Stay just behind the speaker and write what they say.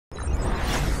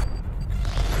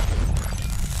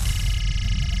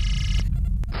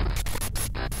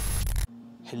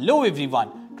Hello everyone,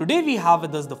 today we have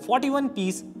with us the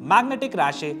 41-piece magnetic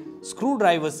Ratchet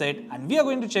screwdriver set and we are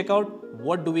going to check out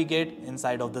what do we get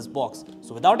inside of this box.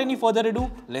 So without any further ado,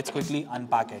 let's quickly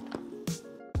unpack it.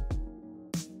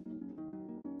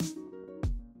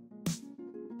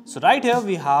 So right here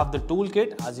we have the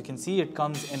toolkit. As you can see, it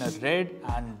comes in a red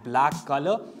and black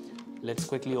color. Let's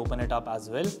quickly open it up as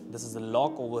well. This is the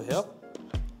lock over here.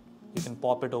 You can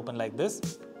pop it open like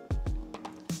this.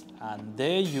 And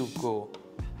there you go.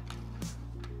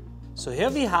 So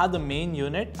here we have the main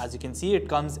unit. As you can see, it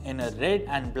comes in a red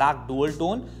and black dual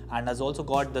tone and has also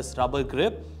got this rubber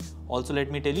grip. Also, let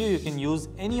me tell you, you can use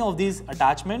any of these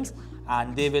attachments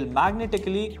and they will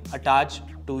magnetically attach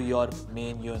to your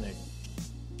main unit.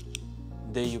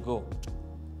 There you go.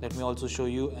 Let me also show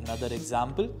you another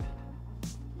example.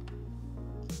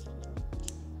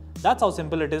 That's how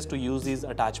simple it is to use these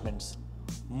attachments.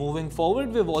 Moving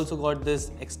forward, we've also got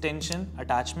this extension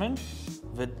attachment.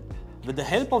 With the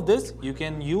help of this, you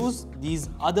can use these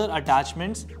other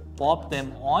attachments, pop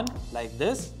them on like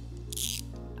this,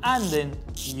 and then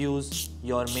use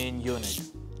your main unit.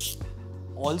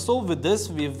 Also with this,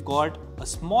 we've got a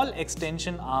small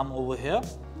extension arm over here.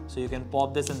 So you can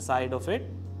pop this inside of it.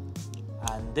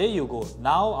 And there you go.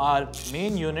 Now our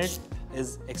main unit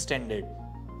is extended.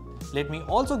 Let me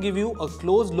also give you a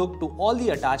close look to all the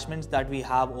attachments that we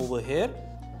have over here.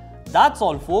 That's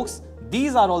all, folks.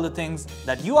 These are all the things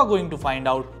that you are going to find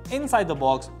out inside the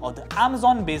box of the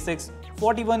Amazon Basics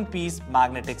 41-piece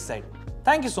magnetic set.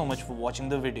 Thank you so much for watching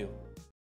the video.